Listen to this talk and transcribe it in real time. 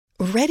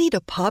Ready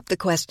to pop the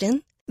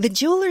question? The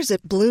jewelers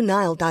at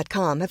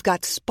BlueNile.com have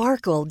got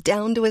sparkle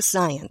down to a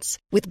science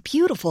with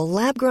beautiful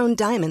lab-grown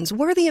diamonds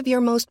worthy of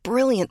your most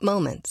brilliant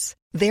moments.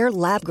 Their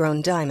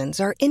lab-grown diamonds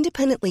are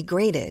independently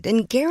graded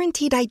and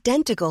guaranteed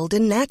identical to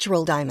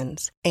natural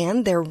diamonds,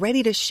 and they're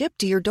ready to ship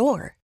to your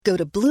door. Go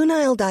to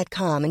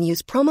BlueNile.com and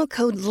use promo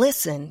code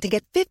LISTEN to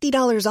get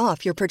 $50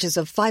 off your purchase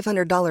of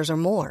 $500 or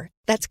more.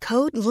 That's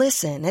code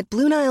LISTEN at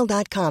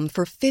BlueNile.com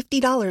for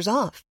 $50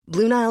 off.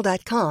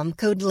 BlueNile.com,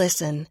 code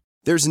LISTEN.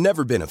 There's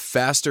never been a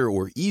faster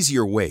or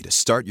easier way to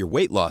start your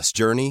weight loss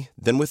journey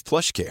than with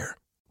PlushCare.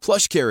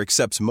 PlushCare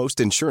accepts most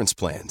insurance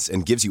plans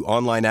and gives you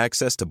online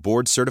access to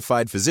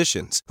board-certified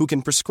physicians who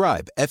can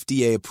prescribe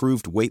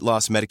FDA-approved weight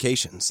loss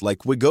medications like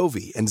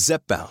Wegovy and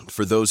Zepbound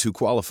for those who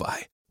qualify.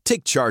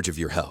 Take charge of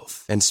your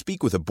health and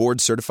speak with a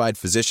board-certified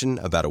physician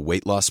about a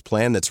weight loss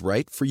plan that's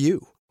right for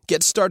you.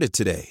 Get started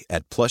today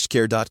at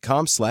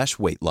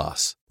plushcare.com/weight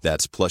loss.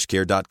 That's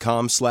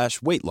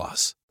plushcare.com/weight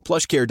loss.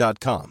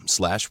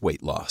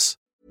 plushcare.com/weight loss.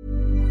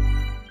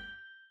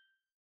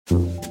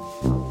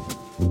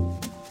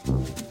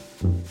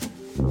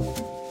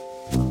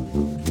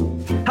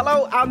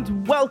 Hello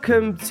and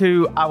welcome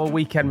to our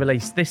weekend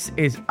release. This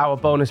is our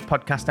bonus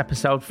podcast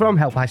episode from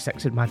Help I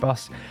Sexted My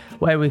Boss,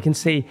 where we can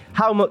see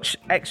how much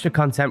extra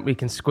content we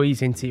can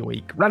squeeze into your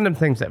week, random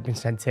things that have been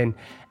sent in,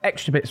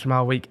 extra bits from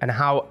our week, and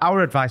how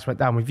our advice went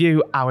down with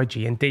you, our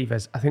G and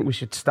Divas. I think we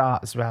should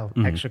start as well,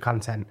 extra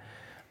content,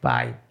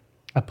 by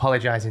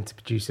apologising to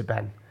producer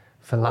Ben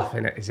for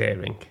laughing at his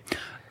earring.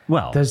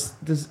 Well, there's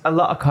a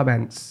lot of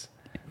comments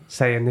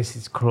saying this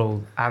is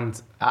cruel,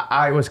 and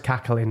I was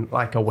cackling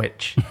like a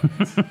witch.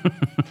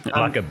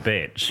 like a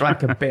bitch.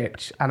 Like a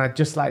bitch. And I'd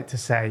just like to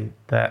say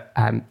that,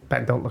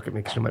 Ben, don't look at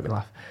me because you'll make me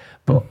laugh,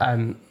 but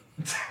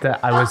that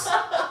I was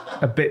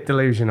a bit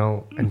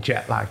delusional and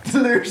jet-lagged.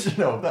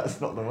 Delusional?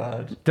 That's not the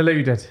word.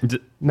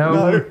 Deluded.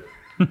 No.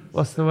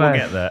 What's the word?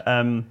 We'll get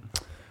there.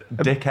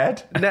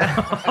 Dickhead? No.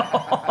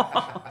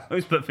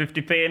 Who's put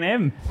 50p in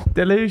him?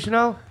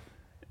 Delusional?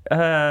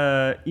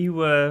 You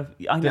were...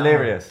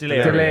 Delirious.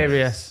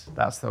 Delirious.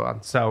 That's the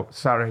one. So,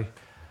 sorry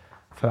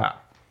for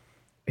that,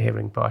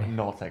 earring boy.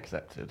 Not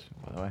accepted,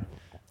 by the way.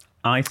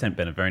 I sent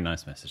Ben a very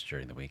nice message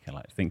during the week, I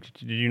like to think.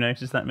 Did you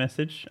notice that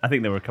message? I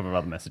think there were a couple of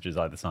other messages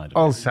either side of it.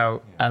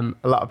 Also, a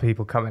lot of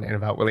people commenting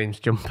about William's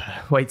jumper.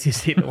 Wait till you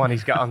see the one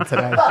he's got on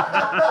today.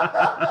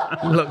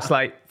 Looks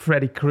like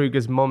Freddy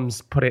Krueger's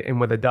mum's put it in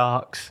with the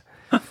darks.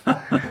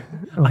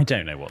 I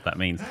don't know what that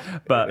means,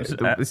 but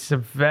it's a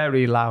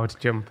very loud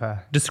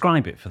jumper.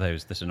 Describe it for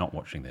those that are not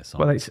watching this.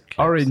 Well, it's clips.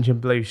 Orange and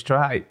blue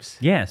stripes.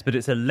 Yes, but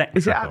it's electric.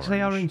 Is it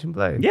actually orange and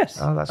blue? Yes.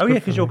 Oh, that's yeah, good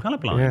because you're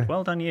colourblind. Yeah.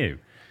 Well done, you.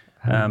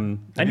 Have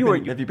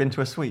you been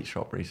to a sweet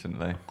shop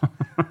recently?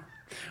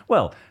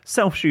 Well,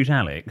 Self Shoot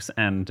Alex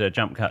and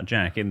Jump Cut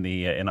Jack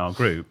in our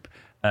group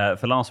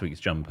for last week's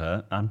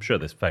jumper. I'm sure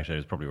this photo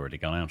has probably already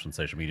gone out on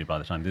social media by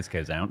the time this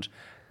goes out.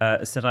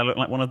 Said I look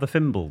like one of the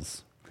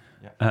Fimbles.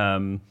 Yeah.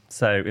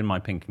 So in my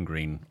pink and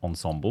green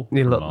ensemble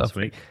you look last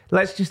week.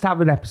 Let's just have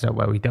an episode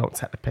where we don't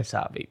take the piss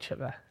out of each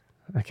other.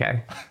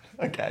 Okay.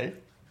 Okay.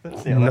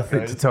 Let's see how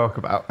Nothing to talk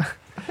about.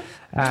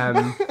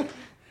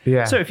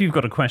 Yeah. So if you've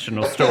got a question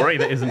or story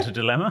that isn't a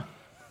dilemma.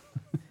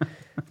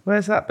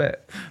 Where's that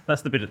bit?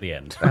 That's the bit at the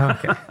end. Oh,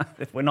 okay.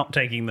 If we're not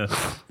taking the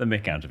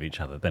mick out of each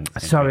other, then...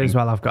 Sorry as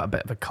well, I've got a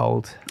bit of a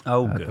cold.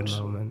 Oh, at good.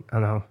 The moment. I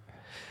know.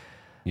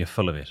 You're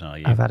full of it, are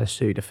you? I've had a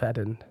Sudafed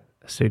and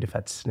a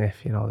Sudafed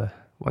sniff, you know, the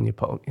one you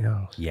put up your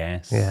nose.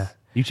 Yes. Yeah.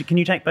 Can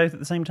you take both at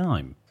the same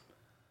time?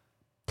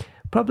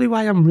 Probably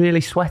why I'm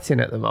really sweating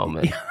at the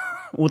moment.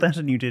 Well, that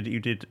and you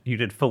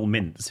did full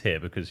mints here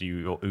because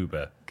your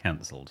Uber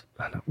cancelled.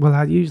 Well,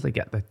 I usually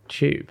get the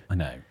tube. I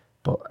know.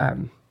 But I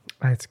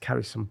had to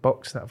carry some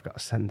books that I've got to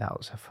send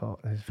out, so I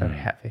thought it was very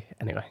heavy.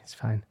 Anyway, it's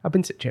fine. I've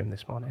been to the gym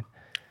this morning.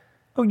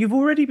 Oh, you've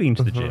already been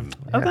to the gym?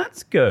 Yeah. Oh,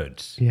 that's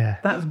good. Yeah.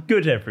 That's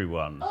good,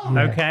 everyone.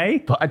 Yeah.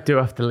 Okay? But I do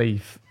have to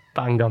leave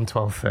bang on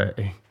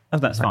 12:30. Oh,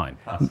 that's fine.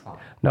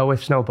 No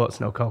ifs, no buts,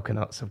 no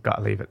coconuts. I've got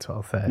to leave at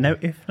 12:30. No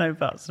if, no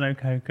buts, no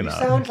coconut. You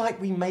sound like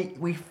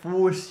we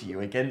force you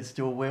against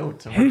your will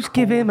to Who's record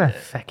give him a it?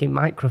 fucking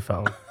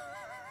microphone?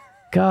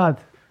 God,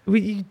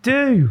 you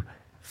do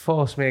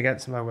force me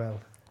against my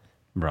will.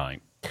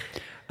 Right.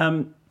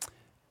 I'm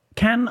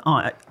going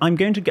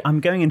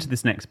into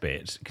this next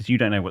bit because you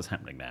don't know what's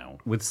happening now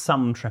with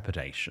some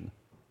trepidation.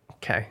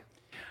 Okay.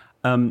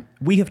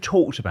 We have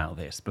talked about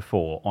this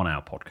before on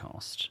our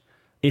podcast.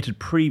 It had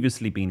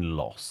previously been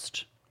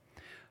lost.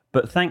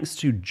 But thanks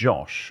to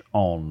Josh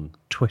on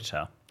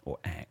Twitter, or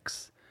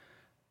X,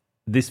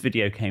 this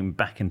video came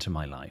back into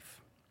my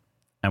life.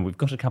 And we've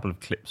got a couple of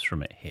clips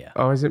from it here.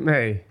 Oh, is it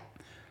me?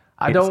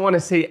 I don't want to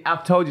see...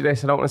 I've told you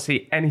this. I don't want to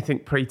see anything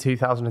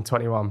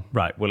pre-2021.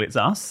 Right, well, it's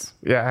us.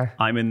 Yeah.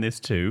 I'm in this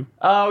too.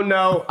 Oh,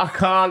 no. I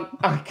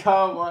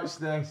can't watch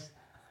this.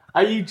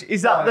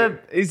 Is that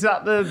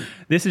the...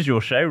 This is your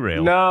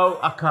showreel. No,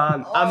 I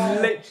can't. I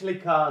literally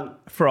can't.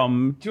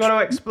 From... Do you want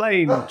to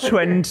explain?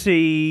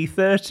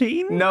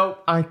 2013? No,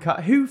 I can't.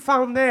 Who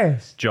found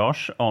this?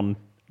 Josh on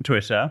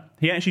Twitter.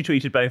 He actually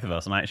tweeted both of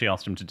us, and I actually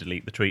asked him to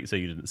delete the tweet so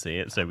you didn't see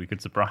it, so we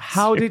could surprise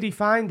How you. did he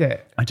find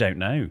it? I don't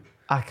know.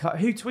 I can't.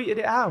 Who tweeted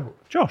it out?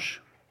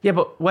 Josh. Yeah,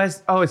 but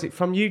where's... Oh, is it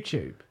from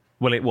YouTube?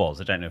 Well, it was.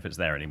 I don't know if it's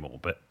there anymore,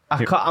 but... I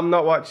can't, I'm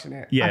not watching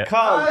it. Yeah. I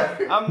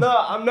can't. I'm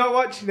not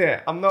watching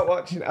it. I'm not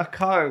watching it. I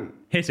can't.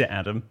 Hit it,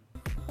 Adam.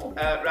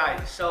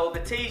 Right, so the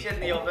tea's in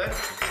the oven.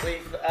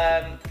 We've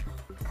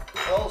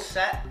all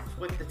set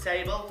with the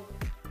table.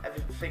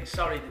 Everything,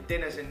 sorry, the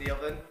dinner's in the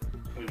oven.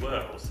 We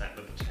were all set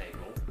with the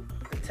table.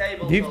 The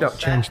table's You've all not set.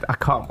 changed. I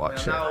can't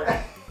watch it. We're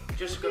now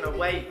just going to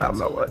wait I'm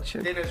not until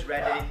watching. dinner's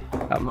ready.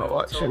 I'm not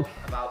watching. Talk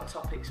about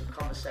topics of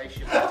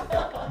conversation for the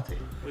dinner party.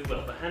 We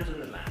will, but hands in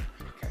the lap.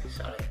 Okay,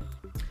 sorry.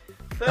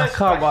 I First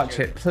can't watch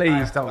question. it.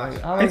 Please don't.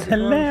 Right, How It's is it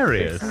going?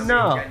 hilarious. It's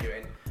not.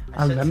 Genuine.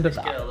 I remember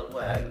said to that. this girl at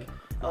work,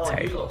 oh, you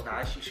table. look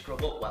nice, you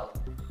scrub up well.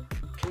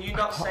 Can you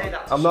not say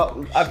that to I'm not.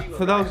 someone? 'Cause she For was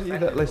those right of you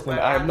offended, that listen, but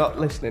I am where not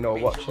from listening or means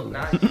you watching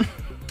look this. nice.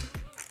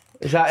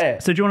 Is that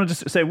it? So do you want to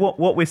just say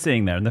what we're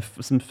seeing there, and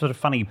some sort of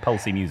funny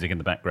pulsy music in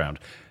the background?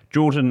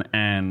 Jordan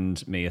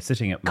and me are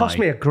sitting at Cost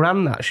me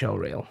 £1,000 that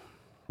showreel.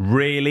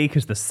 Really?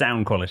 Because the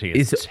sound quality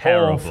is It's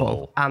terrible.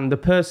 awful. And the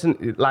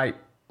person, I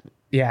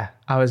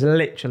was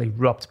literally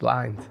robbed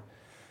blind.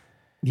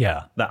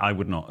 Yeah, that I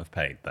would not have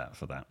paid that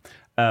for that.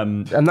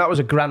 And that was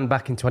 £1,000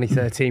 back in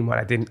 2013 when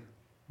I didn't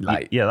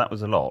Yeah, that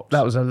was a lot.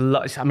 That was a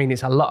lot. I mean,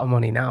 it's a lot of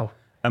money now.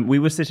 We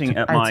were sitting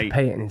at I had my to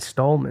pay it in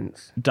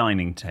installments.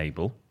 dining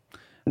table,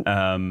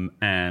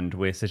 and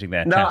we're sitting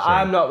there No, chatting.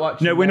 I'm not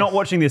watching No, we're this. not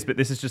watching this, but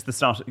this is just the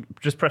start.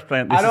 Just press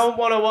play. This I don't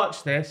want to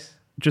watch this.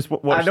 Just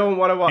watch. I don't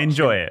want to watch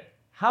Enjoy it.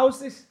 How's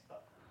this?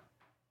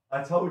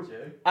 I told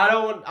you. I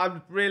don't want. I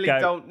really Go.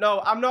 don't.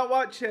 No, I'm not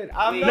watching.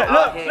 I'm We not.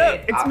 are look, here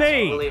look, it's at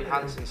me. William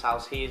Hanson's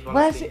house. He is one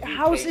Where's of the it-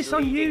 how's UK's this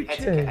on leading YouTube?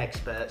 etiquette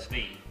experts.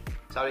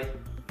 Sorry?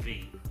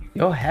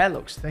 Your hair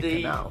looks thicker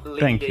The now.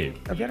 Thank you.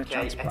 leading Have you had a UK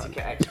transplant?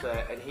 etiquette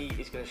expert, and he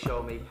is going to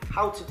show me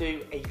how to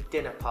do a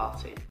dinner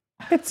party.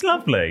 It's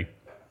lovely.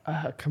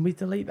 Can we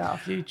delete that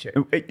off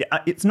YouTube?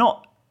 It's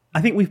not.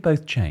 I think we've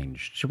both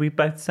changed. Should we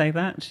both say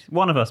that?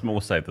 One of us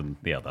more so than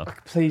the other.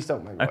 Please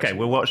don't make me watch Okay, it.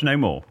 we'll watch no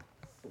more.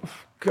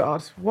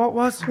 God, what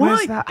was? Why?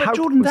 Where's that? But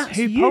Jordan, that's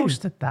who you.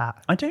 posted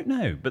that? I don't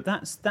know, but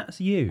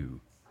that's you.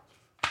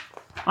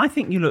 I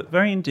think you look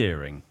very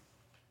endearing,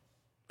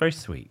 very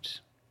sweet.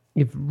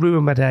 You've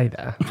ruined my day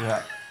there.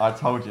 Yeah, I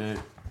told you.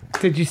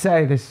 Did you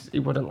say this?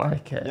 You wouldn't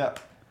like it. Yeah.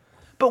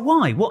 But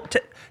why? What?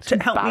 To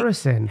help me?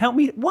 embarrassing. Help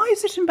me. Why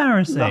is it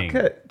embarrassing? Look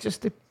at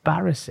just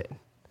embarrassing.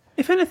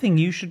 If anything,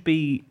 you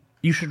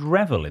should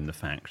revel in the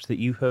fact that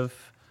you have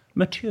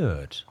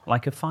matured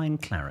like a fine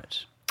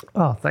claret.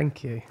 Oh,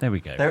 thank you. There we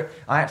go.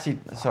 I actually,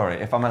 sorry,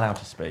 if I'm allowed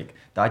to speak,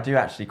 I do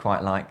actually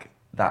quite like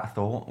that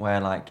thought where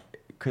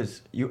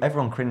because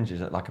everyone cringes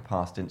at like a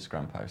past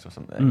Instagram post or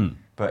something,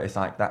 but it's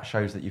like that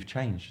shows that you've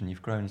changed and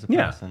you've grown as a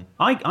Yeah, person.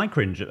 I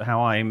cringe at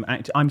how I'm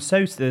acting.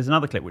 There's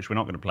another clip which we're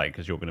not going to play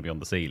because you're going to be on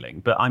the ceiling,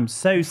 but I'm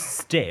so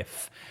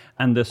stiff,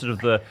 and the sort of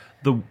the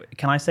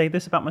can I say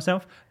this about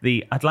myself?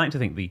 I'd like to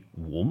think the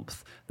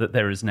warmth that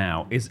there is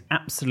now is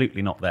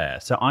absolutely not there.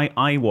 So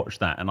I watch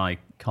that and I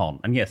can't.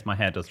 And yes, my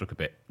hair does look a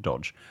bit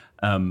dodge,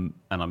 and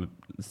I'm a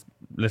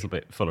little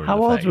bit fuller How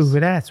in the old face. were we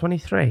there?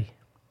 23.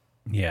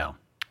 Yeah.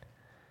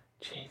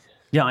 Jesus.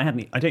 Yeah, I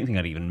don't think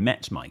I'd even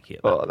met Mikey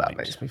at that Oh, point. that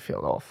makes me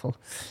feel awful.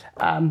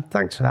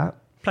 Thanks for that.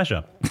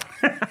 Pleasure.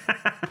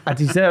 I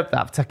deserved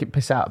that for taking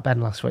piss out of Ben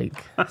last week.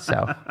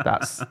 So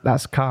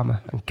that's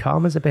karma. And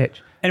karma's a bitch.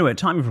 Anyway, at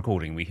time of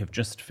recording, we have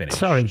just finished.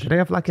 Sorry, did I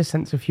have like a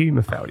sense of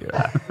humour failure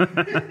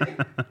there?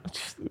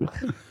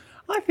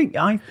 I think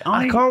I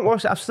I can't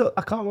watch. I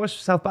can't watch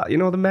myself back. You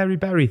know the Mary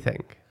Berry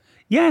thing.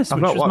 Yes, I've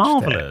which not was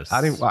watched marvellous. it.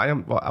 I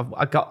didn't.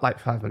 I got like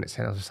 5 minutes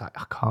in. I was just like,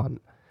 I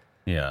can't.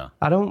 Yeah.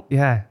 I don't.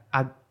 Yeah,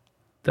 I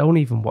don't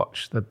even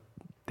watch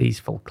these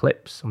full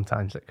clips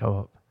sometimes that go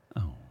up.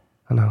 Oh.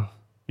 I know.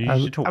 You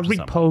should talk I to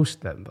someone. repost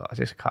them, but I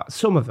just can't.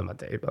 Some of them I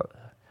do, but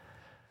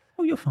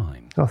Oh, you're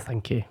fine. oh,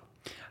 thank you.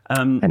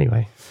 Um,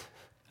 Anyway,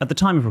 At the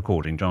time of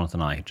recording,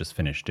 Jonathan and I had just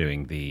finished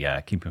doing the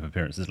Keeping Up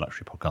Appearances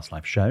Luxury Podcast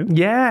Live show.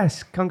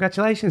 yes,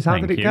 congratulations. How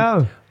Thank did it you.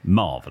 go?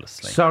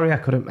 Marvellously. Sorry, I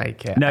couldn't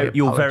make it. No, I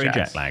you're very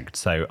apologise. jet lagged,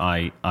 so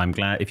I'm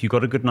glad. If you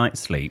got a good night's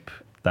sleep,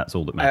 that's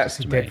all that I matters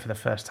actually to me. did for the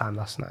first time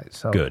last night.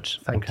 So Good.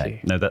 Thank okay.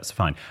 you. No, that's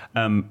fine.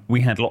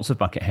 We had lots of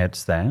bucket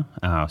heads there,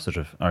 our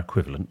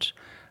equivalent.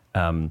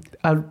 Are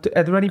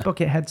there any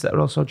bucket heads that are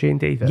also G and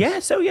Divas?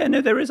 Yes,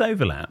 no, there is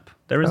overlap.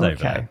 There is Okay.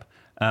 overlap.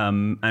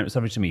 And it was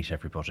lovely to meet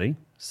everybody.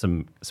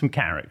 Some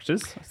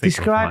characters. I think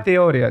Describe were the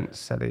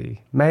audience. Are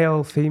they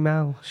male,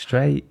 female,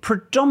 straight?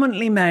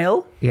 predominantly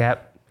male.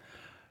 Yep.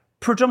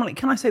 Predominantly,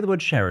 can I say the word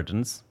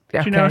Sheridans?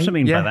 Yeah, Do you know what okay. I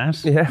mean Yeah, by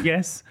that? yeah.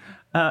 Yes.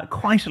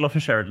 Quite a lot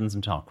of Sheridans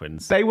and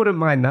Tarquins. They wouldn't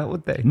mind that,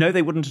 would they? No,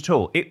 they wouldn't at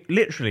all. It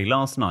literally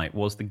last night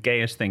was the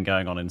gayest thing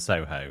going on in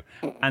Soho,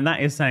 and that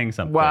is saying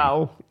something.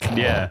 Wow.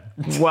 Yeah.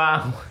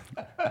 Wow.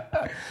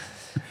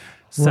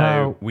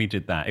 So we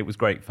did that. It was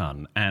great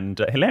fun. And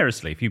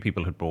hilariously, a few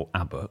people had brought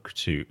our book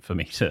for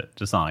me to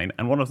sign.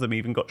 And one of them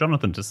even got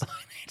Jonathan to sign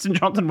it. And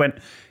Jonathan went,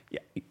 yeah,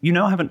 you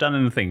know I haven't done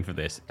anything for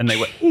this. And they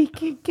went,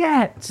 Cheeky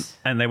get.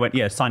 And they went,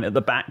 yeah, sign it at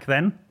the back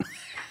then.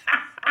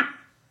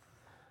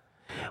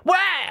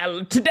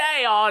 Well,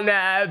 today on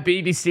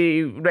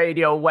BBC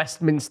Radio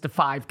Westminster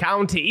Five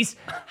Counties,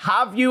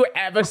 have you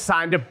ever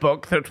signed a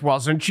book that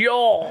wasn't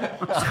yours?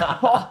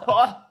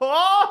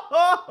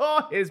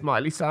 Here's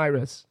Miley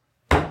Cyrus.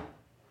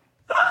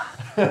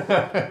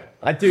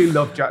 I do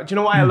love Jonathan. Do you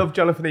know why I love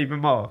Jonathan even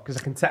more? Because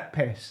I can take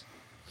piss.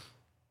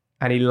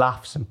 And he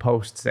laughs and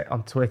posts it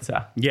on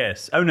Twitter.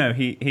 Yes. Oh, no,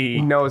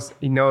 he knows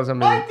I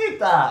mean... I did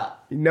that!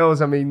 He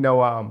knows I mean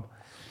no harm.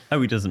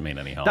 Oh, he doesn't mean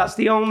any harm. That's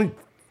the only...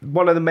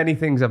 One of the many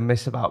things I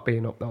miss about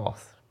being up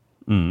north.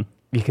 You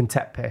can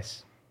take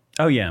piss.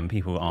 Oh, yeah, and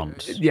people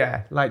aren't.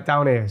 Yeah, like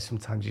down here,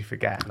 sometimes you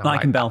forget.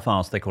 Like in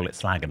Belfast, they call it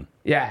slagging.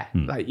 Yeah,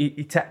 like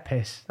you take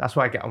piss. That's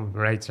why I get on with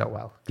Mairead so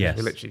well. Yes.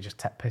 We literally just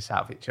take piss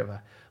out of each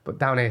other. But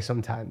down here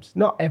sometimes,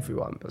 not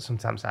everyone, but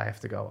sometimes I have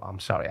to go, I'm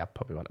sorry, I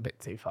probably went a bit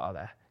too far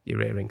there.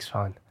 Your earring's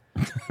fine.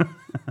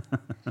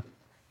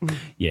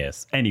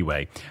 Yes.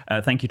 Anyway,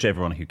 thank you to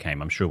everyone who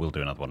came. I'm sure we'll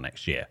do another one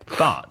next year.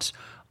 But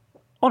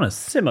on a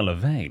similar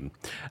vein,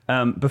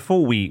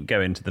 before we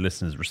go into the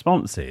listeners'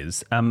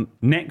 responses,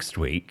 next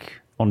week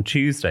on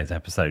Tuesday's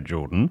episode,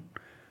 Jordan,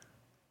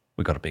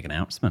 we've got a big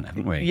announcement,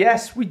 haven't we?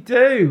 Yes, we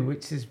do,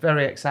 which is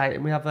very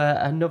exciting. We have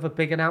another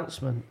big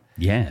announcement.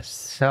 Yes.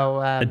 So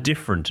a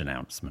different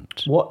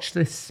announcement. Watch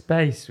this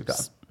space. We've got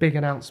a big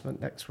announcement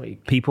next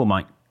week. People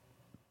might...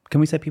 Can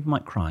we say people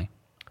might cry?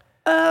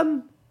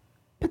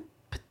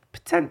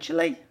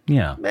 Potentially.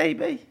 Yeah.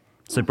 Maybe.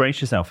 So brace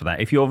yourself for that.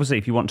 If you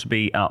want to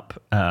be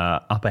up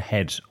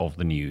ahead of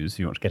the news,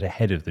 you want to get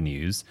ahead of the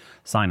news,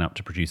 sign up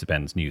to Producer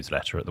Ben's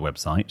newsletter at the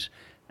website,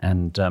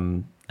 and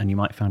you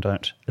might find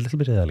out a little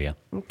bit earlier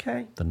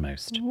than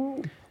most.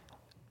 Ooh.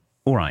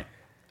 All right.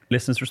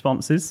 Listeners'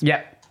 responses?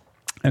 Yeah.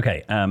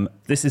 Okay,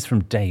 this is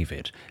from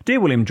David. Dear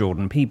William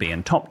Jordan, PB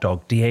and Top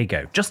Dog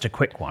Diego, just a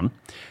quick one.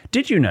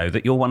 Did you know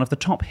that you're one of the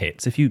top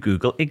hits if you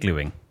Google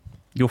iglooing?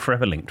 You're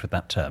forever linked with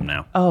that term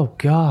now. Oh,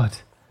 God.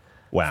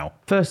 Wow.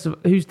 First of all,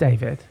 who's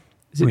David?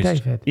 Is it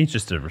David? He's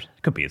just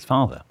could be his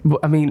father.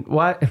 I mean,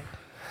 why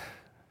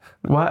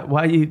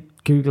are you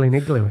Googling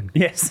iglooing?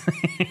 Yes.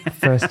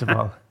 First of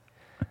all.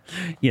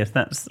 Yes,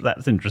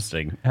 that's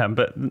interesting.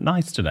 But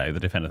nice to know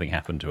that if anything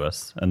happened to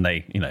us, and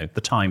they,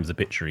 the Times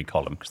obituary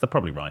column, because they're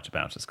probably right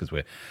about us, because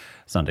we're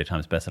Sunday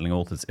Times bestselling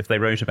authors. If they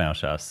wrote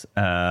about us,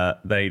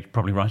 they'd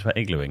probably write about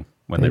iglooing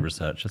when they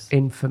research us.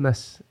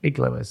 Infamous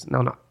iglooers.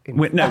 No, not.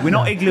 We're not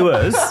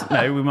iglooers.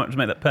 No, we want to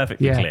make that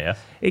perfectly clear.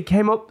 It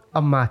came up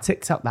on my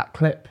TikTok, that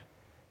clip,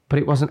 but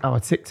it wasn't our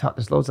TikTok.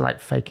 There's loads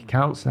of fake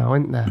accounts now,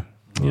 isn't there?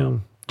 Yeah.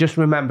 Just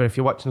remember, if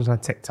you're watching us on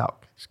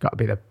TikTok, it's got to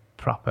be the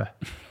proper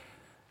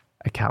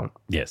account.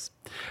 Yes.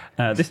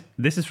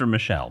 This is from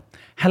Michelle.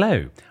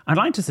 Hello. I'd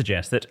like to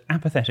suggest that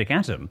apathetic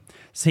Adam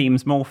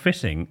seems more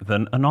fitting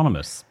than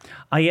anonymous.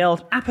 I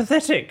yelled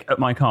apathetic at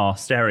my car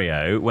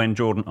stereo when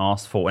Jordan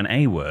asked for an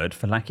A word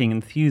for lacking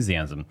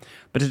enthusiasm.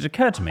 But it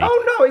occurred to me...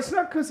 Oh, no, it's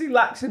not because he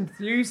lacks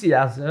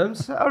enthusiasm.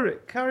 Sorry,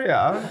 carry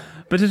on.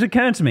 But it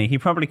occurred to me he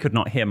probably could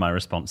not hear my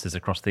responses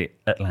across the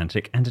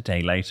Atlantic, and a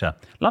day later.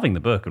 Loving the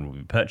book and will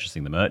be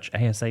purchasing the merch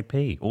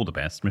ASAP. All the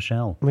best,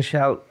 Michelle.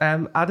 Michelle,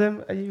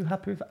 Adam, are you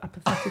happy with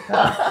apathetic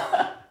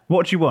Adam?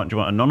 What do you want? Do you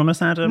want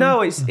anonymous Adam?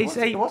 No,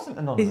 it wasn't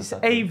anonymous.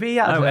 It's AV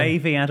Adam. Oh,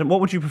 AV Adam. What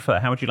would you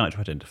prefer? How would you like to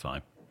identify?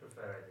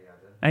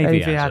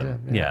 AV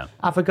Adam. Yeah.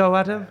 Have a go,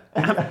 Adam.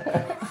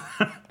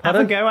 Have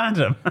a go,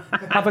 Adam.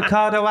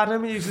 Avocado,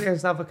 Adam. He usually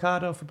has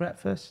avocado for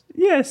breakfast.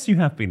 Yes, you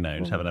have been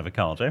known to have an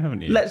avocado,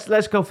 haven't you?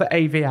 Let's go for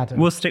AV Adam.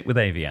 We'll stick with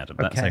AV Adam.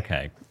 That's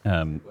okay.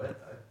 Yeah,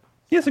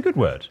 it's a good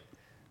word.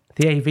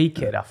 The AV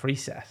kid off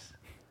Recess.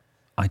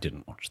 I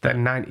didn't watch The that.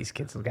 90s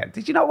kids will get.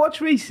 Did you not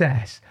watch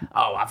Recess?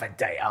 Oh, have a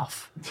day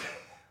off.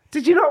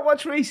 Did you not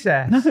watch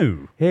Recess?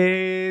 No.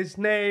 His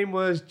name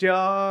was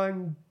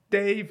John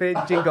David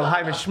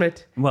Jingleheimer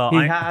Schmidt. Well,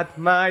 he had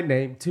my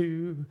name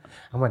too.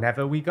 And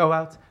whenever we go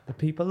out, the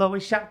people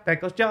always shout, there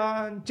goes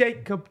John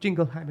Jacob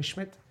Jingleheimer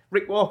Schmidt.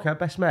 Rick Walker,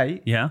 best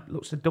mate,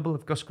 looks a double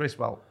of Gus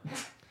Griswold.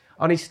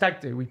 On his stag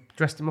do, we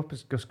dressed him up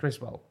as Gus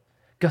Griswold.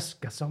 Gus,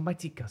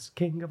 almighty Gus,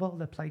 king of all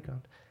the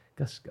playground.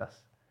 Gus.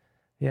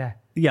 Yeah.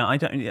 Yeah, I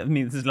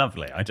mean, this is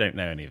lovely. I don't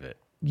know any of it.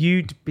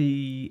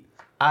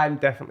 I'm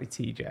definitely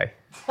TJ.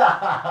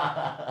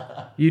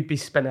 You'd be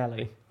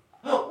Spinelli.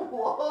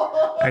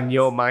 And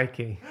you're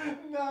Mikey.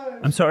 No.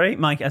 I'm sorry,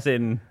 Mike, as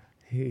in...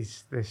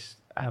 He's this...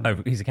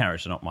 he's a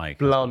character, not Mike.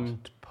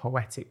 Blonde,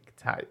 poetic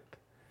type.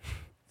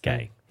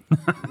 Gay.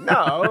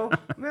 No.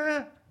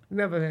 Nah,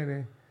 never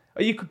any.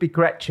 Or you could be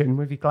Gretchen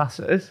with your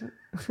glasses.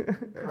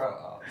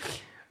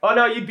 Oh,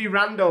 no, you'd be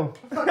Randall.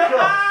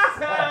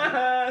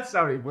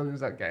 Sorry,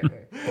 William's not gay.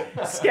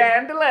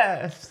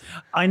 Scandalous.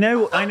 I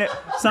know.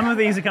 Some of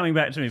these are coming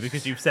back to me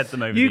because you've said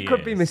them over the years. You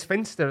could be Miss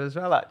Finster as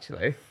well,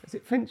 actually. Is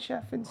it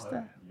Finster?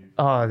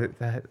 Oh,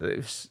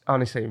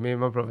 honestly, me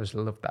and my brothers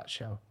loved that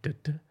show.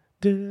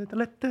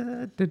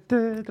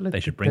 They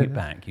should bring it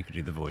back. You could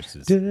do the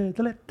voices.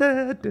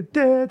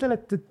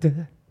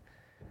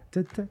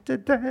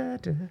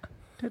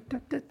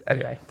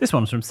 Anyway. This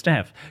one's from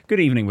Steph. Good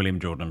evening, William,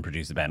 Jordan, and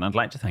producer Ben. I'd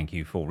like to thank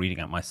you for reading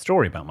out my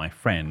story about my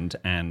friend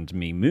and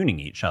me mooning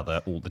each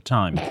other all the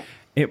time.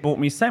 It brought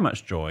me so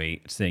much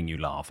joy seeing you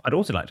laugh. I'd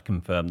also like to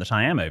confirm that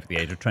I am over the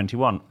age of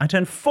 21. I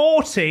turn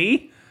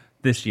 40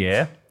 this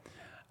year,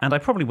 and I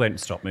probably won't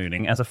stop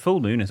mooning, as a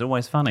full moon is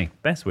always funny.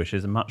 Best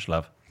wishes and much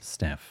love,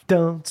 Steph.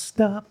 Don't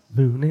stop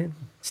mooning.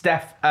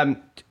 Steph,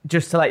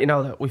 just to let you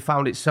know that we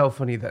found it so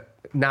funny that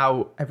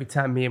now every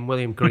time me and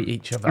William greet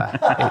each other,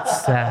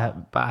 it's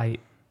by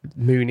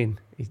mooning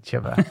each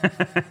other.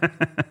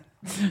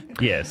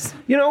 Yes.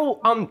 You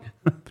know,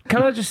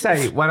 can I just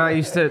say, when I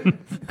used to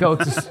go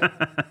to...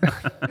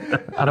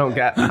 I don't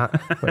get that.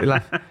 But he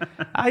laughed.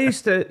 I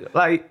used to,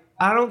 I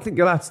don't think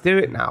you're allowed to do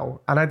it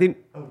now. And I didn't...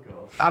 Oh,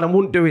 God. And I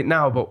wouldn't do it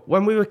now, but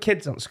when we were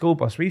kids on school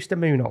bus, we used to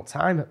moon all the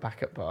time at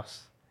backup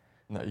bus.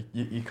 No,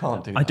 you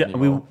can't do that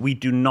anymore. We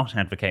do not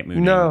advocate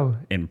mooning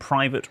in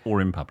private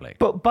or in public.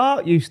 But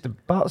Bart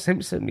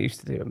Simpson used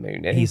to do a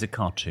mooning. He's a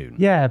cartoon.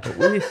 Yeah, but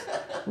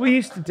we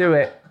used to do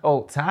it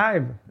all the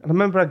time. And I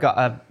remember I got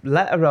a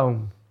letter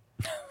home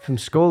from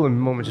school and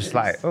Mum was just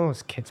like, oh,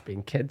 it's kids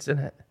being kids,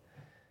 isn't it?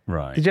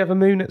 Right. Did you have a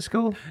moon at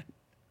school?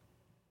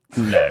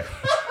 No.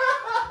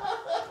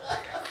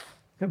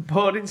 At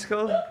boarding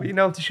school? Were you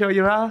known to show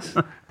your ass?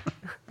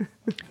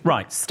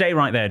 Right, stay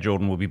right there,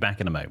 Jordan. We'll be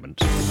back in a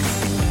moment.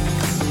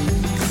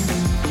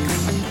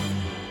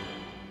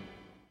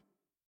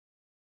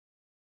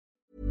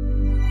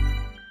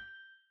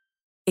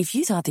 If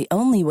you thought the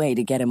only way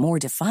to get a more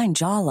defined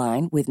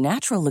jawline with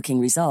natural-looking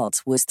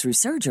results was through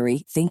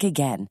surgery, think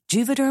again.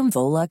 Juvederm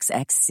Volux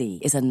XC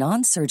is a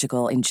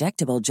non-surgical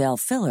injectable gel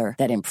filler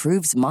that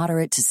improves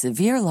moderate to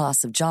severe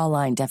loss of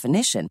jawline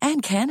definition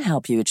and can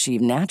help you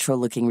achieve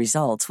natural-looking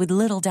results with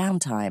little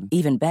downtime.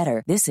 Even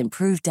better, this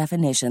improved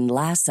definition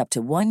lasts up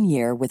to 1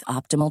 year with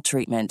optimal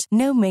treatment.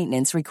 No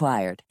maintenance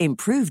required.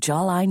 Improve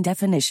jawline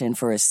definition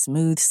for a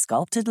smooth,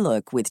 sculpted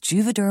look with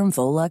Juvederm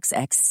Volux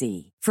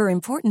XC. For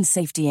important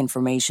safety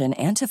information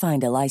and to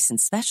find a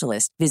licensed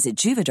specialist, visit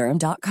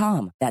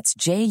Juvederm.com. That's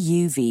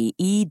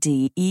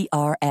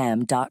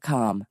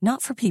JUVEDERM.com.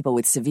 Not for people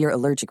with severe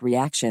allergic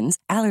reactions,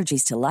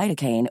 allergies to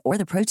lidocaine, or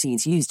the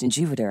proteins used in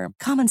Juvederm.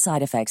 Common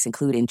side effects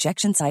include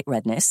injection site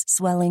redness,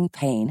 swelling,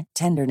 pain,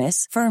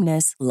 tenderness,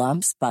 firmness,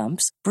 lumps,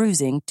 bumps,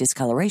 bruising,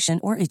 discoloration,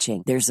 or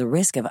itching. There's a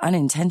risk of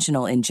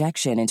unintentional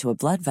injection into a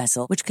blood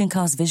vessel, which can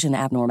cause vision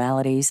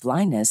abnormalities,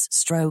 blindness,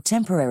 stroke,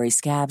 temporary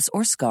scabs,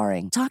 or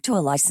scarring. Talk to a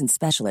licensed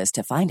specialist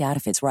to find out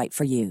if it's right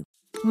for you.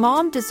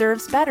 Mom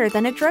deserves better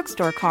than a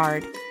drugstore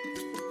card.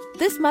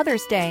 This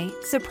Mother's Day,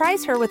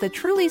 surprise her with a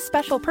truly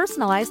special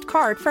personalized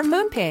card from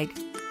Moonpig.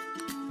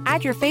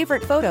 Add your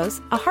favorite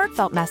photos, a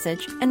heartfelt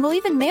message, and we'll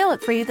even mail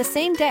it for you the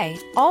same day,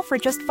 all for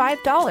just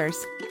 $5.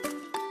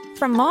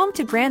 From mom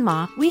to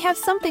grandma, we have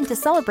something to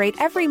celebrate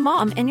every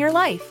mom in your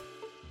life.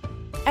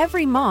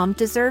 Every mom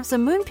deserves a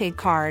Moonpig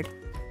card.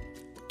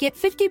 Get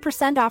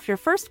 50% off your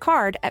first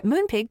card at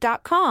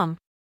moonpig.com.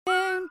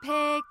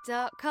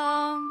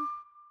 Moonpig.com.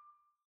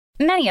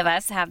 Many of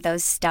us have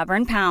those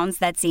stubborn pounds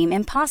that seem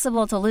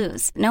impossible to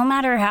lose, no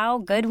matter how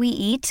good we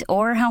eat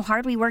or how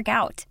hard we work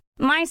out.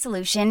 My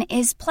solution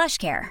is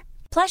PlushCare.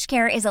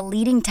 PlushCare is a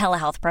leading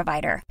telehealth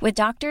provider with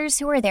doctors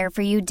who are there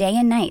for you day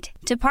and night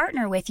to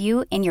partner with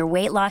you in your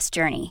weight loss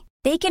journey.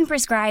 They can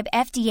prescribe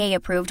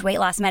FDA-approved weight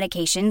loss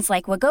medications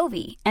like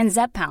Wegovy and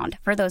Zepbound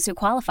for those who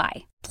qualify.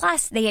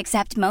 Plus, they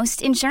accept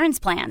most insurance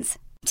plans.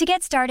 To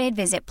get started,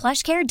 visit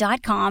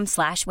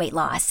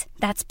plushcare.com/weightloss.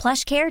 That's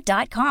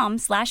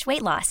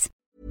plushcare.com/weightloss.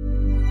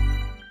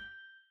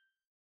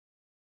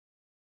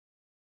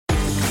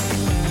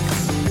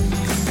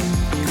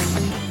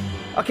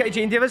 Okay,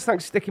 Gene Divers,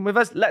 thanks for sticking with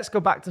us. Let's go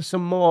back to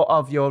some more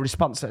of your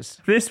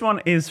responses. This one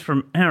is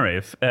from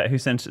Arif, who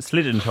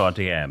slid into our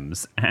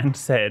DMs and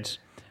said,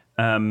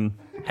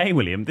 hey,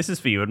 William, this is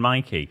for you and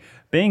Mikey.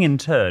 Being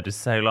interred is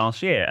so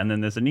last year. And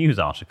then there's a news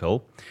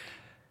article.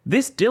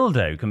 This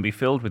dildo can be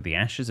filled with the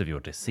ashes of your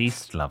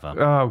deceased lover.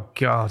 Oh,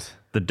 God.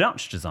 The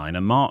Dutch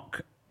designer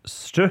Mark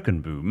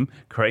Sturkenboom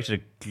created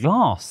a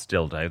glass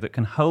dildo that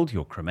can hold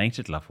your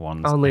cremated loved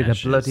one's Only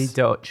ashes. the bloody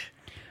Dutch.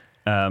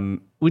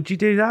 Would you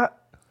do that?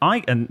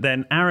 And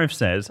then Arif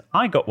says,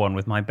 I got one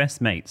with my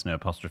best mates, no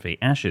apostrophe,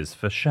 ashes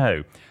for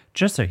show,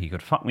 just so he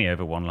could fuck me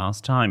over one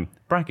last time.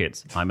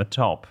 Brackets, I'm a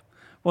top.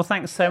 Well,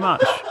 thanks so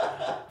much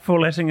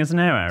for letting us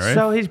know, Arif.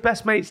 So his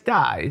best mate's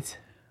died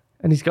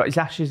and he's got his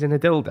ashes in a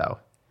dildo?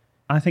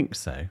 I think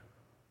so.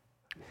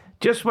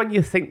 Just when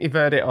you think you've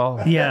heard it all.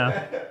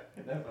 Yeah.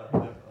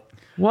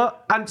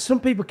 What? And some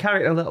people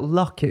carry it in a little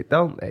locket,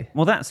 don't they?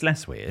 Well, that's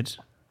less weird.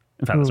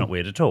 In fact, that's not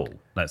weird at all.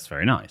 That's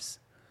very nice.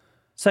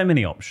 So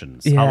many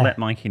options. Yeah. I'll let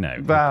Mikey know.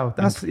 Wow,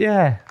 that's,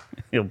 yeah.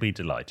 He'll be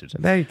delighted.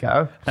 There you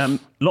go.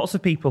 Lots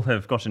of people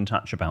have got in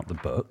touch about the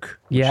book,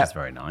 which is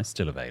very nice,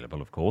 still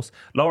available, of course.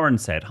 Lauren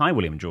said, "Hi,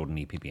 William, Jordan,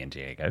 EPB and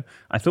Diego.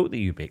 I thought that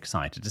you'd be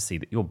excited to see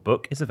that your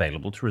book is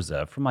available to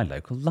reserve from my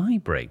local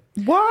library."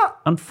 What?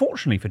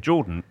 Unfortunately for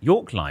Jordan,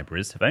 York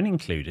libraries have only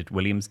included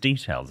William's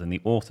details in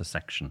the author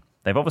section.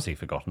 They've obviously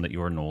forgotten that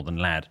you're a northern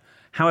lad.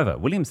 However,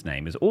 William's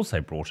name is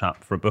also brought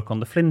up for a book on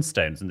the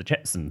Flintstones and the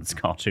Jetsons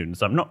cartoons,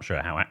 so I'm not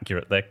sure how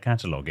accurate their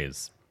catalogue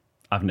is.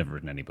 I've never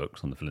written any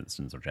books on the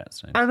Flintstones or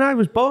Jetstones. And I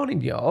was born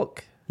in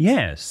York.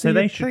 Yes, so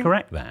they should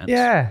correct that.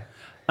 Yeah.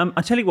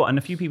 I tell you what, and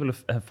a few people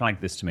have flagged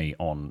this to me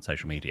on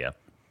social media.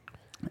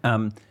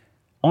 On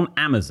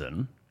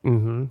Amazon,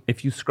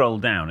 if you scroll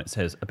down, it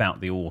says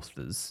about the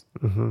authors,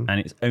 and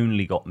it's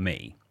only got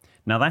me.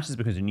 Now, that is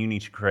because you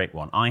need to create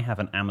one. I have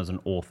an Amazon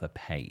author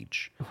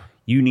page.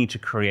 You need to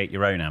create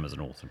your own Amazon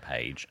author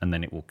page, and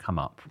then it will come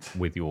up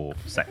with your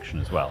section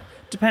as well.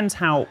 Depends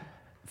how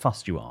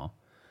fussed you are.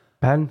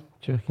 Ben,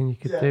 do you reckon you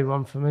could do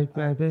one for me,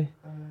 maybe?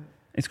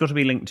 It's got to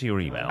be linked to your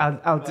email.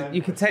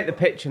 You can take the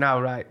picture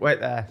now, right? Wait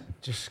there.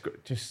 Just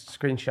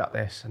screenshot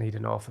this. I need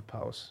an author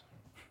pose.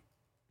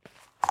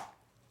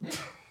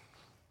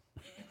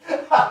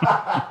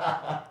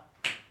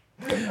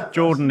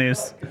 Jordan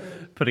is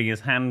putting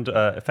his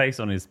face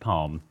on his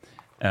palm,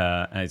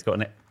 and he's got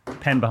a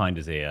pen behind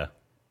his ear.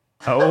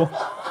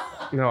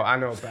 Oh. No, I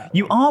know that.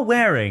 You are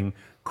wearing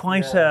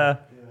quite a...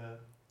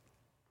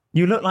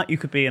 You look like you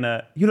could be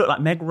You look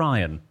like Meg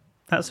Ryan.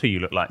 That's who you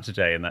look like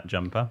today in that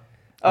jumper.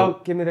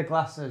 Oh, give me the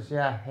glasses.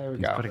 Yeah, here we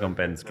go. He's putting on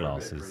Ben's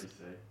glasses.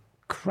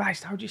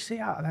 Christ, how'd you see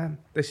out of them?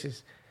 This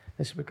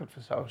will be good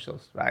for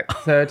socials. Right,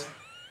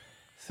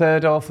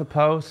 third author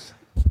pose.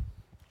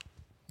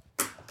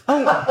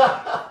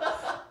 Oh,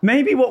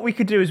 maybe what we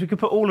could do is we could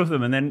put all of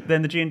them, and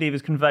then the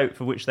G&Divas can vote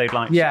for which they'd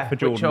like for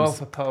Jordan's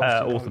author pose.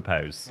 Author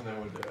pose. Do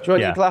you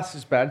want your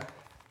glasses, Ben?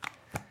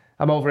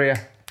 I'm over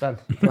here, Ben.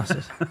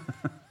 Glasses.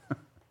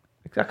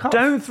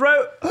 Don't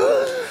throw...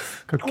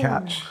 Good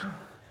catch.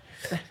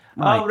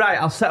 Right. Oh, right.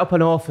 I'll set up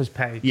an author's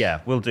page. Yeah,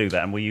 we'll do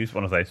that, and we'll use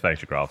one of those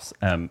photographs.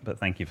 But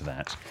thank you for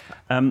that.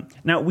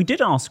 Now, we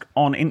did ask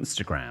on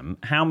Instagram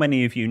how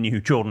many of you knew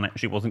Jordan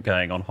actually wasn't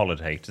going on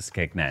holiday to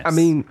Skegness. I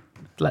mean,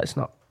 let's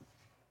not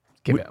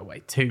give it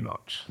away too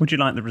much. Would you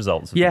like the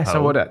results of yes, the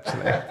poll? I would,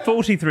 actually.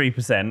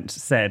 43%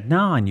 said, no,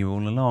 I knew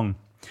all along.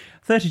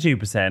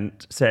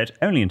 32% said,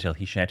 only until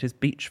he shared his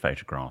beach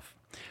photograph.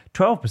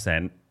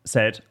 12%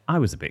 said, I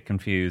was a bit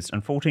confused.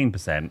 And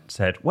 14%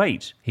 said,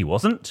 wait, he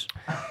wasn't?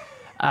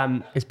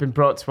 It's been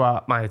brought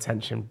to my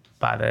attention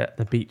by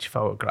the beach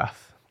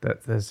photograph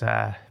that there's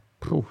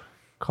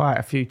quite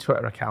a few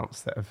Twitter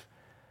accounts that have...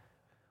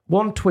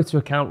 One Twitter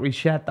account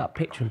reshared that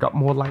picture and got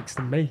more likes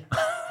than me.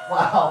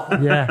 Wow.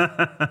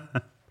 Yeah.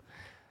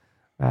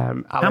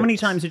 How many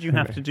times did you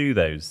have to do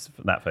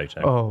that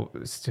photo? Oh,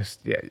 it's just,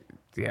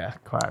 yeah,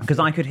 quite a few. Because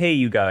I could hear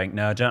you going,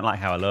 no, I don't like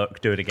how I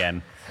look, do it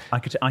again. I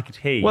could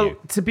hear you. Well,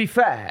 to be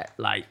fair,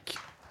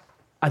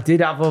 I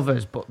did have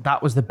others, but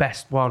that was the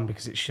best one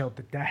because it showed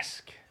the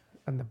desk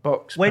and the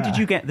books. Where did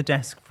you get the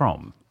desk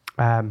from?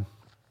 A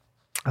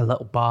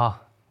little bar.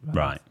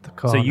 Right. The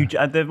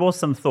So there was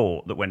some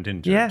thought that went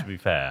into it, to be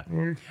fair.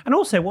 Mm. And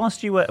also,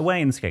 whilst you were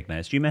away in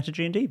Skegness, you met a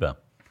G&Diva.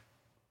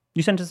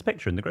 You sent us a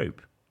picture in the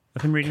group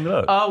of him reading the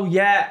book. Oh,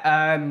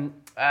 yeah.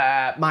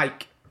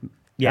 Mike.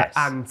 Yes.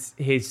 And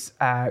his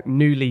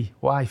newly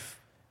wife.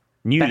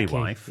 Newly Becky.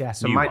 wife? Yeah,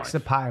 so New Mike's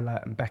wife. a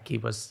pilot and Becky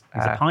was...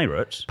 He's a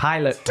pirate?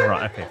 Pilot.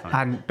 Right, okay, fine.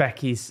 And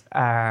Becky's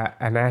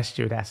an air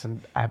stewardess.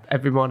 And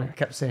every morning I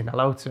kept saying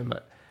hello to him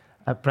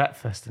at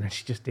breakfast. And then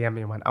she just DM'd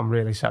me and went, I'm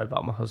really sorry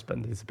about my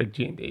husband. He's a big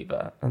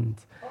G&Diva. And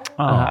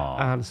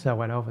so I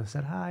went over and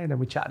said hi. And then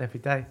we chatted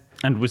every day.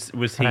 And was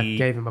And he I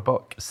gave him a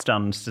book.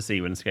 stunned to see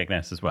you in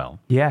Skegness as well?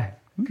 Yeah.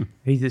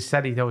 He just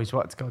said he'd always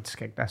wanted to go to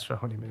Skegness for a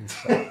honeymoon.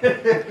 So.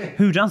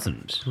 Who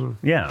doesn't?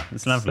 Yeah,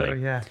 it's lovely. So,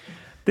 yeah.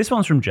 This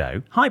one's from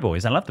Joe. Hi,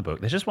 boys. I love the book.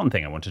 There's just one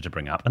thing I wanted to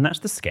bring up, and that's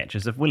the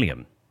sketches of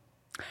William.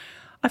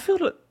 I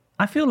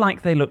feel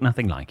like they look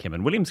nothing like him,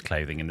 and William's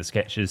clothing in the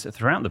sketches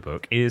throughout the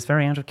book is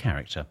very out of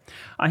character.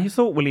 I have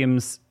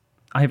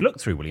looked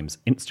through William's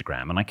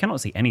Instagram, and I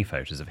cannot see any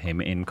photos of him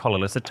in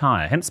collarless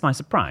attire, hence my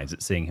surprise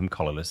at seeing him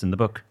collarless in the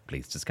book.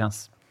 Please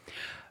discuss.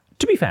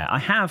 To be fair, I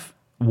have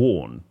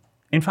worn...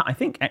 In fact, I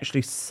think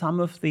actually some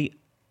of the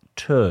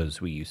tours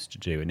we used to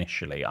do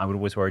initially, I would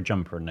always wear a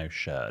jumper and no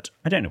shirt.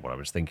 I don't know what I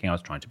was thinking. I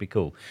was trying to be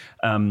cool.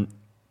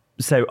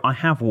 So I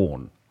have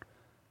worn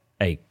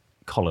a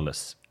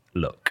collarless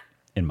look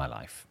in my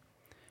life.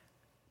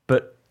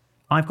 But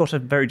I've got a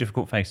very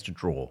difficult face to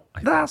draw.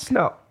 That's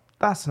not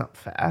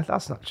fair.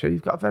 That's not true.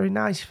 You've got a very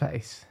nice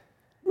face.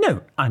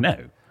 No, I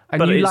know. And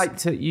but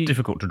it's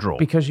difficult to draw.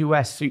 Because you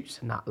wear suits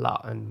and that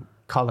lot and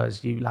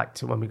collars, you like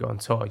to, when we go on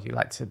tour, you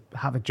like to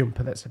have a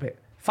jumper that's a bit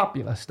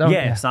fabulous, don't you?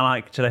 Yes, I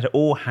like to let it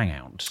all hang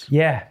out.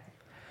 Yeah,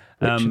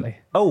 literally.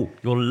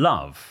 You'll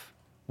love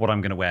what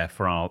I'm going to wear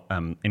for our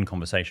In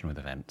Conversation with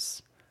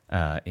events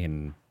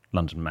in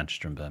London,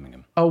 Manchester and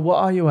Birmingham. Oh, what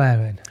are you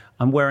wearing?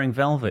 I'm wearing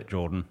velvet,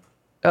 Jordan.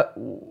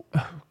 Oh,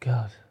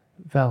 God.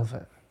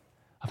 Velvet.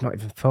 I've not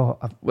even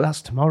thought. Well,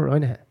 that's tomorrow,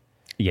 isn't it?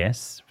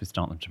 Yes, we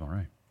start them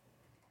tomorrow.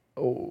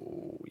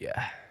 Oh,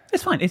 yeah.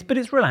 It's fine. But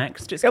it's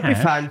relaxed. It's It'll be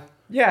cash. fine.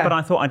 Yeah. But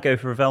I thought I'd go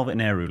for a Velvet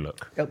Nehru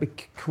look. It'll be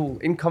cool.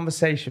 In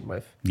conversation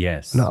with.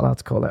 Yes. I'm not allowed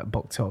to call it a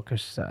book tour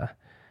because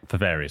for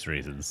various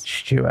reasons.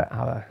 Stuart,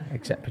 our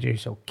exec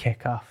producer, will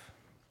kick off.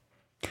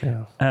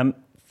 Yeah.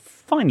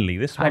 Finally,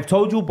 this one. I've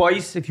told you,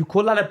 boys, if you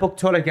call that a book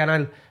tour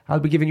again, I'll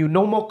be giving you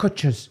no more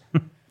cutches.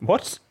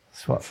 What?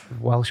 That's what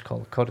Welsh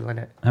call cuddle,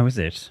 innit? How is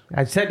it?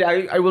 I said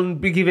I will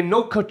be giving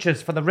no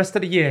cutches for the rest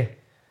of the year.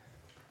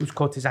 Whose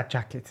coat is that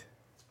jacket?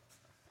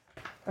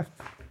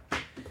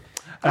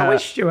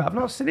 Where's Stuart? I've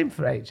not seen him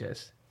for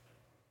ages.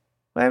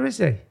 Where is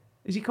he?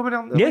 Is he coming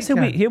on the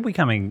weekend? He'll be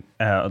coming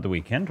at the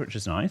weekend, which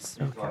is nice.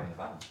 Okay.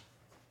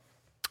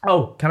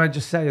 Oh, can I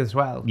just say as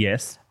well?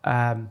 Yes.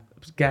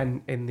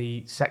 Again, in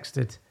the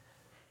Sexted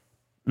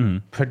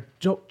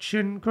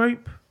production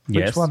group.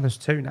 Yes. Which one? There's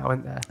two now,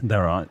 isn't there?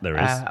 There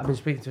is. I've been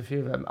speaking to a few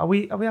of them. Are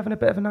we having a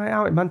bit of a night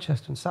out in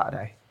Manchester on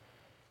Saturday?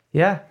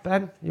 Yeah,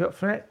 Ben, you up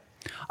for it?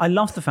 I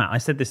love the fact, I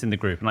said this in the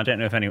group, and I don't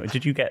know if anyone,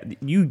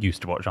 you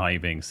used to watch Are You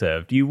Being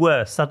Served? You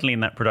were suddenly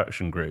in that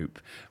production group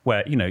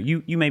where, you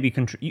maybe,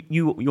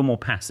 you're more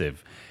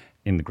passive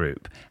in the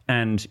group,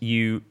 and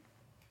you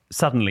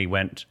suddenly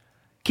went,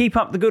 keep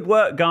up the good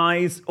work,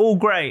 guys, all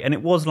great. And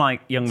it was like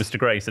young Mr.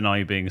 Grace and Are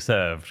You Being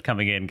Served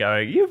coming in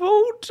going, you've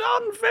all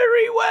done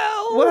very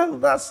well. Well,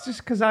 that's just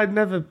because I'd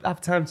never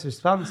have time to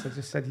respond, so I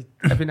just said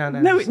every now and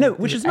then. No,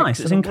 which is nice.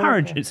 It's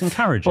encouraging.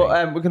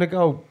 But we're going to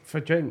go for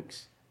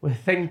drinks. We're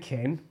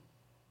thinking...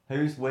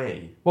 Who's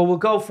we? Well, we'll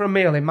go for a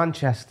meal in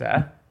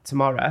Manchester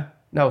tomorrow.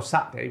 No,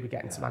 Saturday we're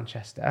getting to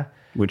Manchester.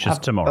 Which is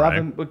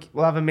tomorrow.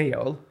 We'll have a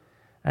meal,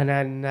 and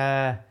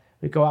then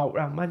we go out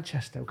around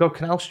Manchester. We'll go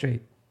Canal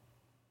Street.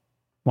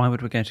 Why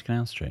would we go to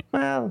Canal Street?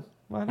 Well,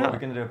 why not? We're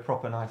going to do a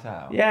proper night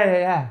out?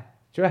 Yeah.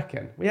 Do you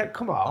reckon?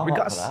 Come on. We've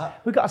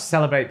got to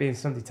celebrate being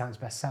Sunday Times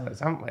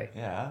bestsellers, haven't we?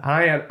 Yeah.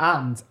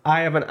 And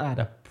I haven't had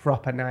a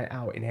proper night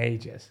out in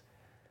ages.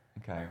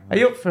 Okay. Are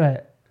you up for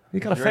it?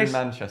 If you're in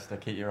Manchester,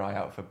 keep your eye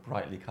out for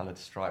brightly coloured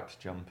striped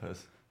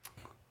jumpers.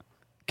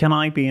 Can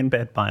I be in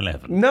bed by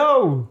 11?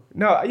 No.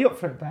 Are you up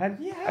for it, Ben?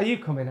 Yeah. Are you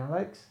coming,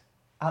 Alex?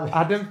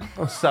 Adam?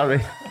 Oh, sorry.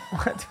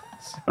 Why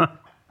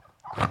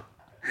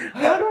do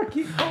I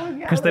keep calling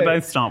you Because they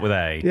both start with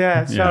A.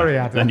 Yeah, sorry,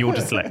 Adam. And you're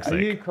dyslexic. Are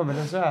you coming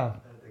as well?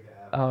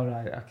 Oh,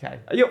 right,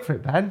 okay. Are you up for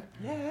it, Ben?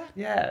 Yeah.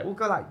 Yeah, we'll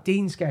go like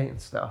Deansgate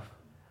and stuff.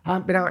 I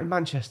haven't been out in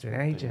Manchester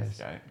in ages.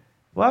 Deansgate.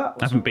 What?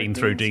 I haven't been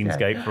through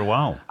Deansgate for a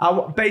while.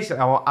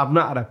 I've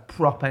not had a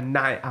proper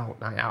night out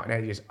in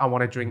ages. I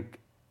want to drink.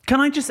 Can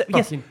I just say,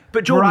 yes,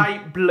 but Jordan,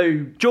 bright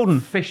blue,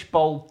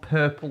 fishbowl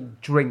purple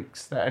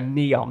drinks that are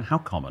neon. How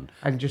common.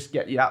 And just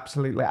get you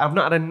absolutely... I've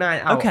not had a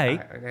night out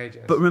in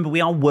ages. But remember,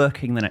 we are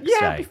working the next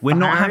day. We're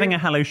not having a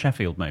Hello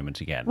Sheffield moment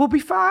again. We'll be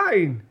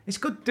fine. It's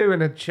good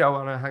doing a show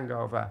on a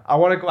hangover. I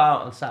want to go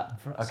out on Saturday.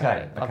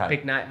 Okay. A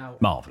big night out.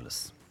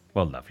 Marvellous.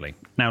 Well, lovely.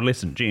 Now,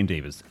 listen, G and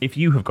Divas, if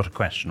you have got a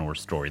question or a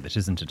story that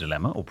isn't a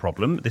dilemma or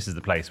problem, this is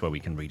the place where we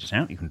can read it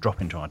out. You can drop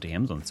into our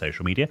DMs on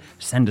social media,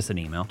 send us an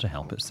email to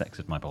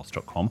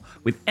help@sexedmyboss.com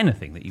with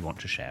anything that you want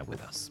to share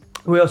with us.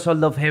 We also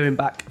love hearing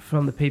back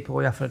from the people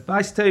we offer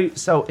advice to,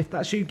 so if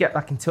that's you, get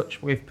back in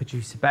touch with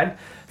Producer Ben.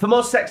 For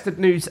more Sexted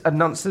news and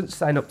nonsense,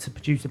 sign up to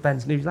Producer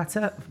Ben's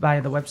newsletter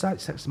via the website,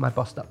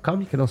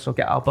 sexedmyboss.com. You can also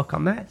get our book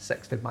on there,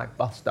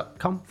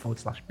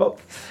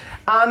 sexedmyboss.com/book.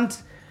 And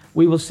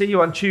we will see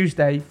you on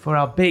Tuesday for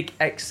our big,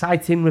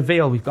 exciting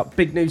reveal. We've got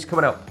big news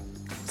coming up.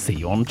 See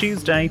you on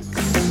Tuesday.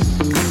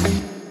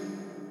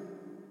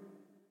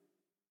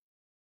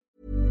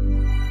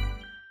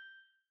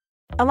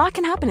 A lot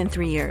can happen in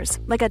 3 years,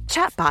 like a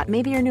chatbot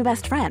may be your new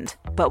best friend.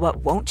 But what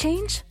won't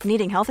change?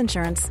 Needing health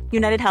insurance.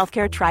 United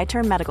Healthcare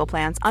Tri-Term Medical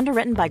Plans,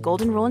 underwritten by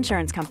Golden Rule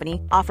Insurance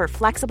Company, offer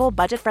flexible,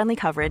 budget-friendly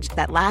coverage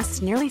that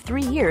lasts nearly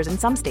 3 years in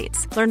some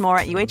states. Learn more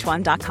at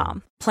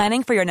uh1.com.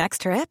 Planning for your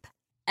next trip?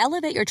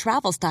 Elevate your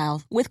travel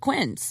style with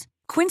Quince.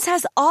 Quince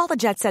has all the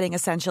jet-setting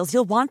essentials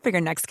you'll want for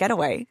your next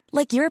getaway,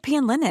 like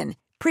European linen,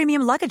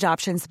 premium luggage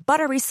options,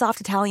 buttery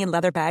soft Italian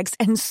leather bags,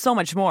 and so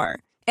much more.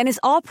 And is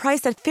all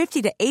priced at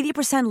 50 to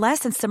 80% less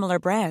than similar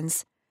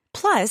brands.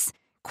 Plus,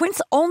 Quince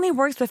only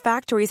works with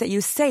factories that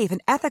use safe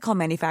and ethical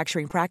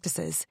manufacturing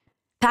practices.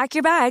 Pack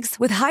your bags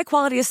with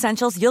high-quality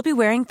essentials you'll be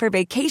wearing for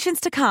vacations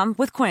to come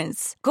with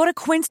Quince. Go to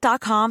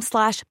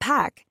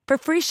quince.com/pack for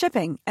free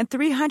shipping and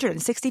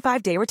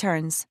 365-day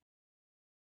returns.